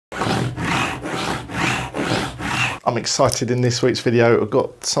I'm excited in this week's video. I've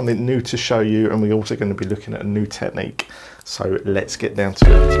got something new to show you, and we're also going to be looking at a new technique. So let's get down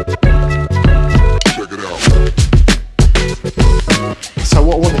to it. Check it out. So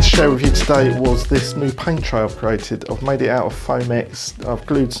what I wanted to share with you today was this new paint tray I've created. I've made it out of Foamex, I've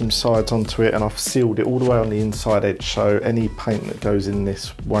glued some sides onto it, and I've sealed it all the way on the inside edge so any paint that goes in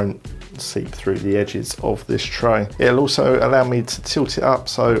this won't seep through the edges of this tray. It'll also allow me to tilt it up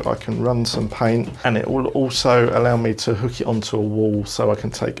so I can run some paint, and it will also allow me to hook it onto a wall so I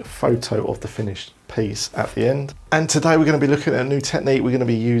can take a photo of the finished piece at the end. And today we're going to be looking at a new technique. We're going to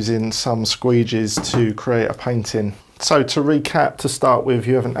be using some squeegees to create a painting. So to recap, to start with,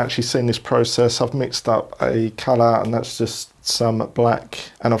 you haven't actually seen this process. I've mixed up a colour, and that's just some black,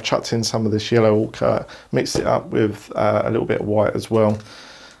 and I've chucked in some of this yellow ochre, mixed it up with a little bit of white as well,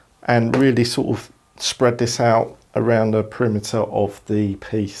 and really sort of spread this out around the perimeter of the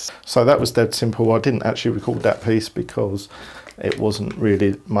piece. So that was dead simple. I didn't actually record that piece because it wasn't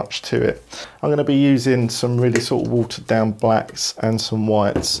really much to it. I'm going to be using some really sort of watered down blacks and some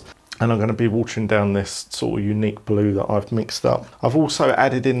whites, and I'm going to be watering down this sort of unique blue that I've mixed up. I've also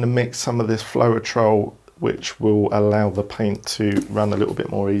added in the mix some of this Floetrol, which will allow the paint to run a little bit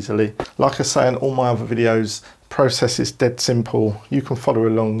more easily. Like I say in all my other videos, process is dead simple. You can follow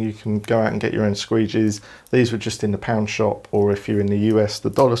along, you can go out and get your own squeegees. These were just in the pound shop, or if you're in the US, the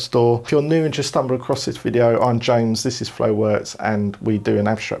dollar store. If you're new and just stumbled across this video, I'm James, this is Flowworks, and we do an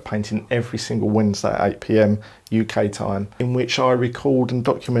abstract painting every single Wednesday at 8 PM UK time, in which I record and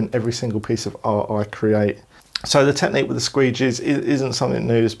document every single piece of art I create. So the technique with the squeegees isn't something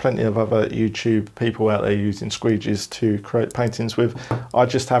new. There's plenty of other YouTube people out there using squeegees to create paintings with. I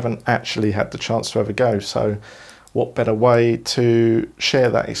just haven't actually had the chance to ever go. So what better way to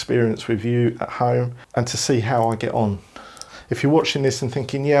share that experience with you at home and to see how I get on. If you're watching this and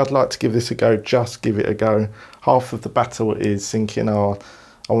thinking, yeah, I'd like to give this a go, just give it a go. Half of the battle is thinking, oh,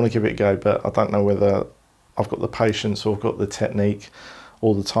 I want to give it a go, but I don't know whether I've got the patience or I've got the technique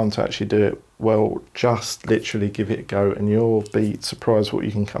all the time to actually do it. Well, just literally give it a go and you'll be surprised what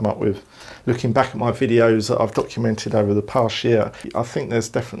you can come up with. Looking back at my videos that I've documented over the past year, I think there's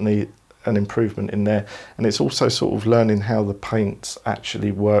definitely an improvement in there, and it's also sort of learning how the paints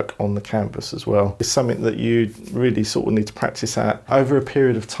actually work on the canvas as well. It's something that you really sort of need to practice at. Over a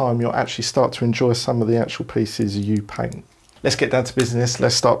period of time, you'll actually start to enjoy some of the actual pieces you paint. Let's get down to business,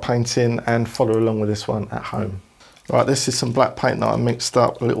 let's start painting and follow along with this one at home. Right, this is some black paint that I mixed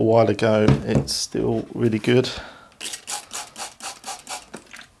up a little while ago. It's still really good.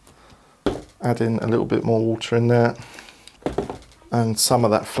 Add in a little bit more water in there and some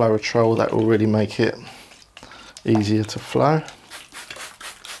of that Floetrol. That will really make it easier to flow.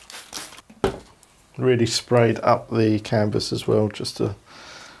 Really sprayed up the canvas as well, just to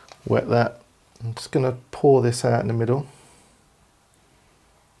wet that. I'm just going to pour this out in the middle.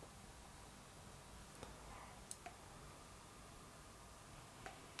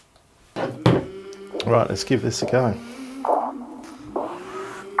 Right, let's give this a go.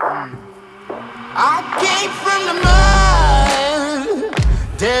 I came from the mud,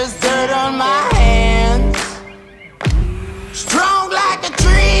 there's dirt on my hands. Strong like a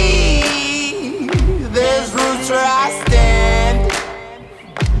tree, there's roots where I stand.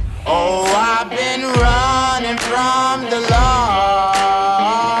 Oh, I've been running from the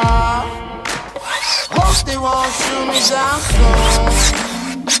law. Hope they won't shoot me down soon.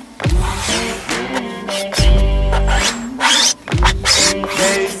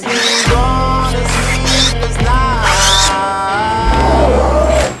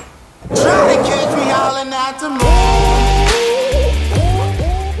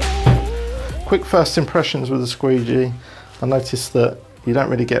 Quick first impressions with the squeegee. I noticed that you don't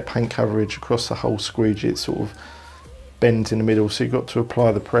really get paint coverage across the whole squeegee. It sort of bends in the middle, so you've got to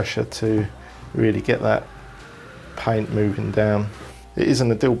apply the pressure to really get that paint moving down. It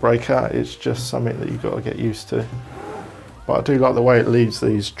isn't a deal breaker, it's just something that you've got to get used to. But I do like the way it leaves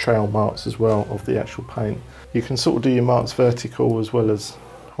these trail marks as well of the actual paint. You can sort of do your marks vertical as well as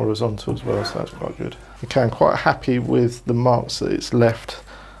horizontal as well, so that's quite good. Okay, I'm quite happy with the marks that it's left.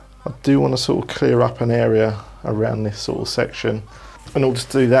 I do want to sort of clear up an area around this sort of section. In order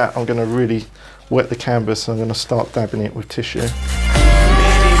to do that, I'm going to really wet the canvas and I'm going to start dabbing it with tissue.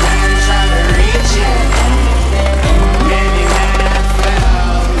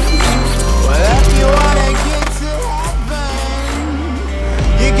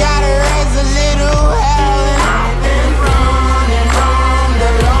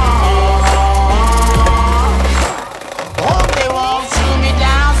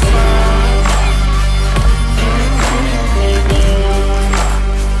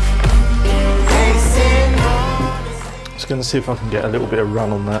 going to see if I can get a little bit of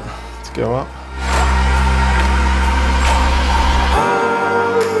run on that to go up.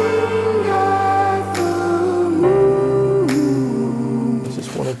 I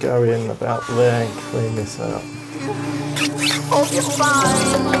just want to go in about there and clean this out. Hope you're fine.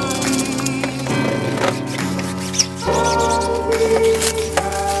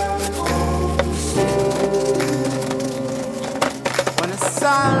 When the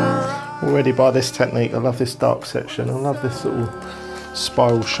sun... Already by this technique, I love this dark section. I love this little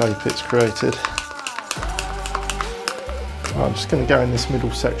spiral shape it's created. I'm just going to go in this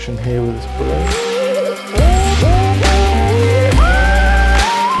middle section here with this blue.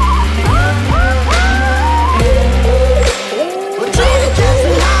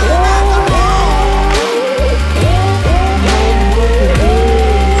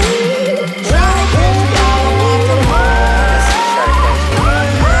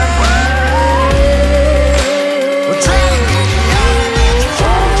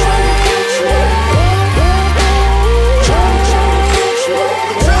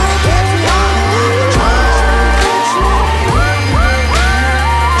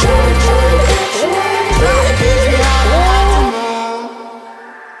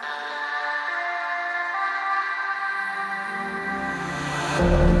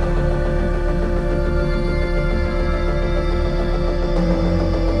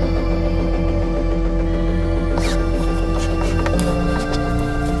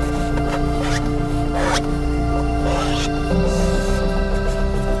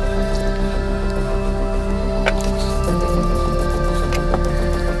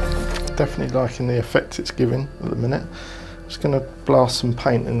 Definitely liking the effect it's giving at the minute. Just going to blast some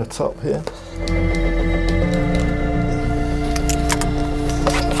paint in the top here.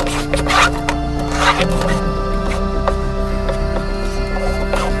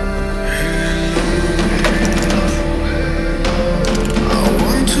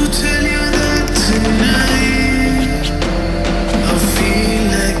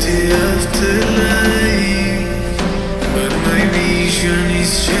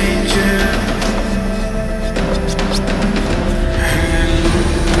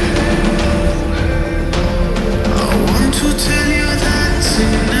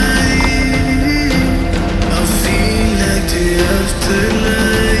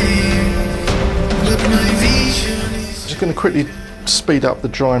 Going to quickly speed up the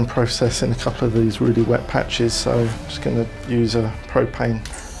drying process in a couple of these really wet patches, so I'm just going to use a propane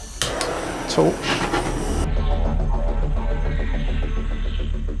torch.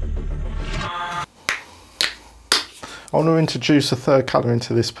 I want to introduce a third colour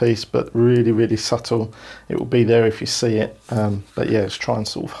into this piece, but really subtle. It will be there if you see it, but yeah, let's try and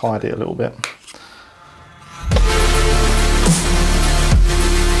sort of hide it a little bit.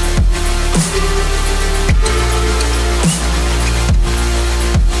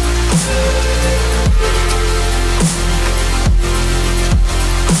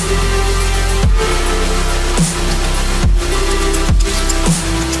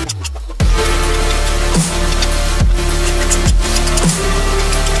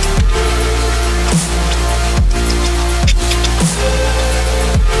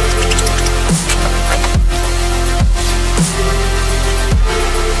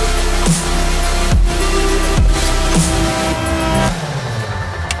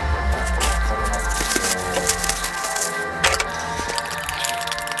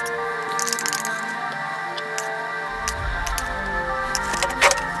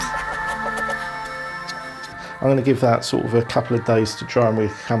 I'm going to give that sort of a couple of days to dry, and we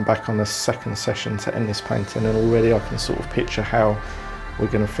come back on the second session to end this painting, and already I can sort of picture how we're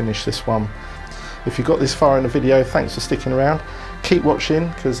going to finish this one. If you got this far in the video, thanks for sticking around. Keep watching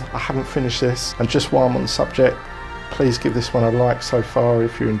because I haven't finished this, and just while I'm on the subject, please give this one a like so far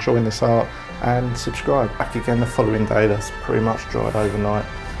if you're enjoying this art, and subscribe. Back again the following day. That's pretty much dried overnight.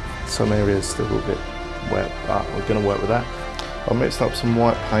 Some areas still a little bit wet, but we're going to work with that. I mixed up some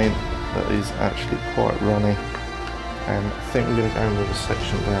white paint that is actually quite runny, and I think we're going to go in with a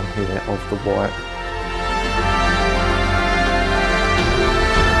section down here of the white.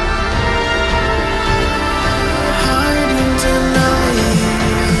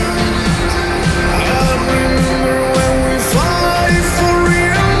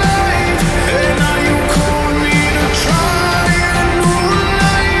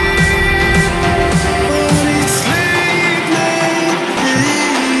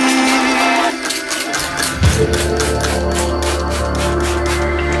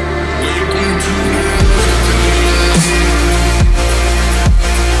 Welcome to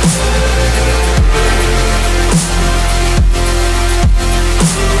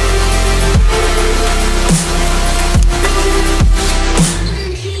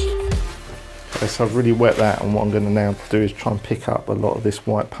So I've really wet that, and what I'm going to now do is try and pick up a lot of this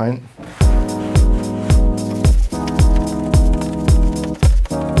white paint.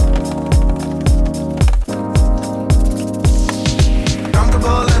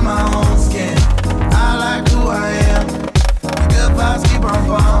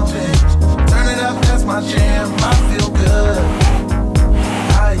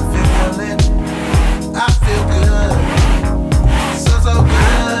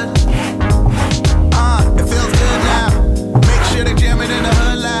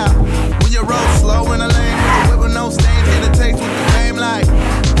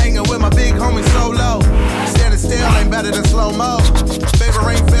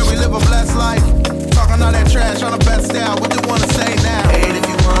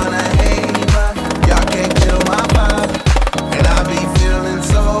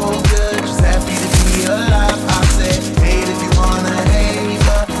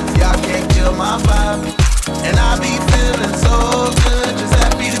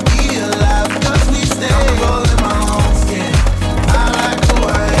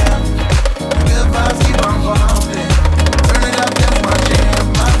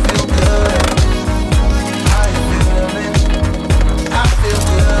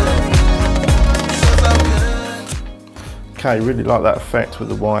 Okay, really like that effect with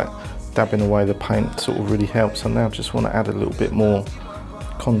the white dabbing away the paint, sort of really helps. I now just want to add a little bit more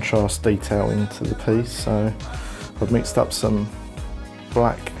contrast detail into the piece, so I've mixed up some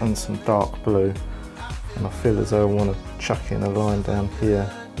black and some dark blue, and I feel as though I want to chuck in a line down here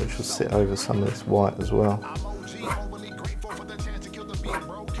which will sit over some of this white as well.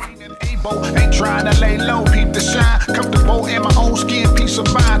 Ain't trying to lay low, peep the shine. Comfortable in my own skin, peace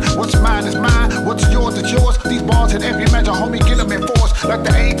of mind. What's mine is mine, what's yours is yours. These bars hit every measure, homie, get them in force. Like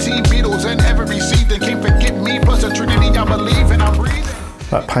the 18 Beatles in every season. Can't forget me, plus the Trinity I believe and I'm breathing.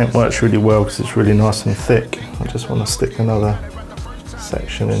 That paint works really well because it's really nice and thick. I just want to stick another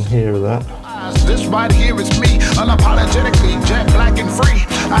section in here of that. This right here is me, unapologetically jet black and free.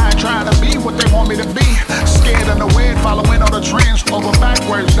 I ain't trying to be what they want me to be. Scared of the wind, following all the trends. Over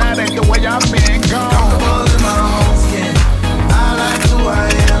backwards, that ain't the way I've been gone.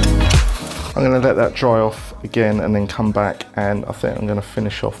 I'm going to let that dry off again and then come back, and I think I'm going to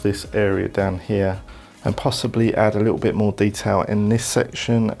finish off this area down here and possibly add a little bit more detail in this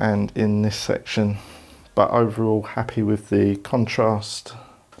section and in this section. But overall, happy with the contrast.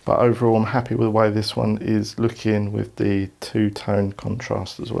 But overall, I'm happy with the way this one is looking with the two-tone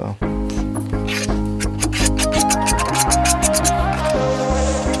contrast as well.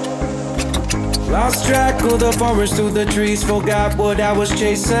 Lost track of the forest through the trees, forgot what I was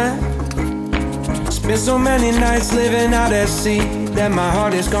chasing. Spent so many nights living out at sea that my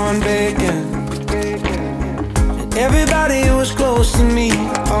heart is gone vacant. And everybody who was close to me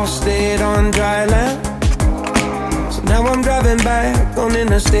all stayed on dry land. Now I'm driving back on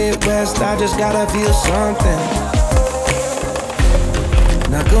Interstate West, I just gotta feel something.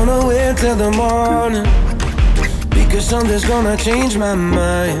 Not gonna wait till the morning, because something's gonna change my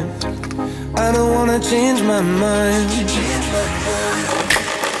mind. I don't wanna change my mind.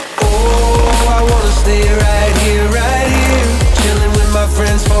 Oh, I wanna stay right here, chilling with my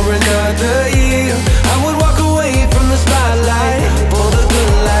friends for another year. I would walk away from the spotlight for the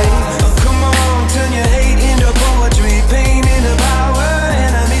good life. Oh, come on, turn your hate into poetry, pain into power,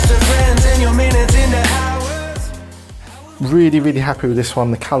 enemies to friends, and your minutes into hours. Really happy with this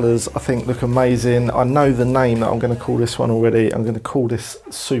one. The colours I think look amazing. I know the name that I'm going to call this one already. I'm going to call this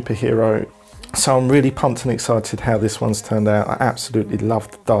Superhero. So I'm really pumped and excited how this one's turned out. I absolutely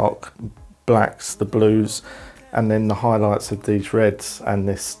love the dark blacks, the blues, and then the highlights of these reds and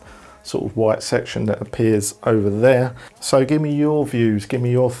this sort of white section that appears over there. So give me your views, give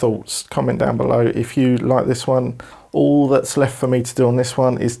me your thoughts, comment down below if you like this one. All that's left for me to do on this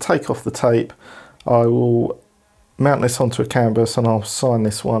one is take off the tape. I will mount this onto a canvas and I'll sign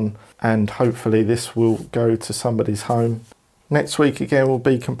this one, and hopefully this will go to somebody's home. Next week again will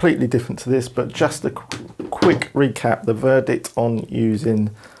be completely different to this, but just a quick recap, the verdict on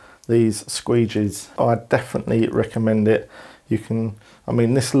using these squeegees. I definitely recommend it. You can, I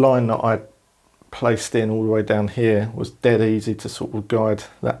mean, this line that I placed in all the way down here was dead easy to sort of guide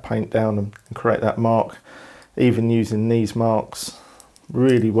that paint down and create that mark. Even using these marks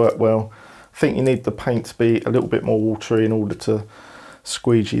really work well. I think you need the paint to be a little bit more watery in order to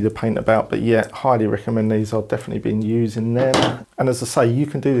squeegee the paint about, but yeah, highly recommend these. I've definitely been using them, and as I say, you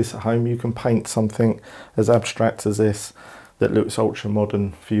can do this at home. You can paint something as abstract as this that looks ultra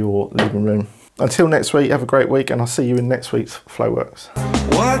modern for your living room. Until next week, have a great week, and I'll see you in next week's Flowworks.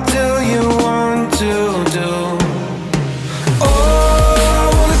 What do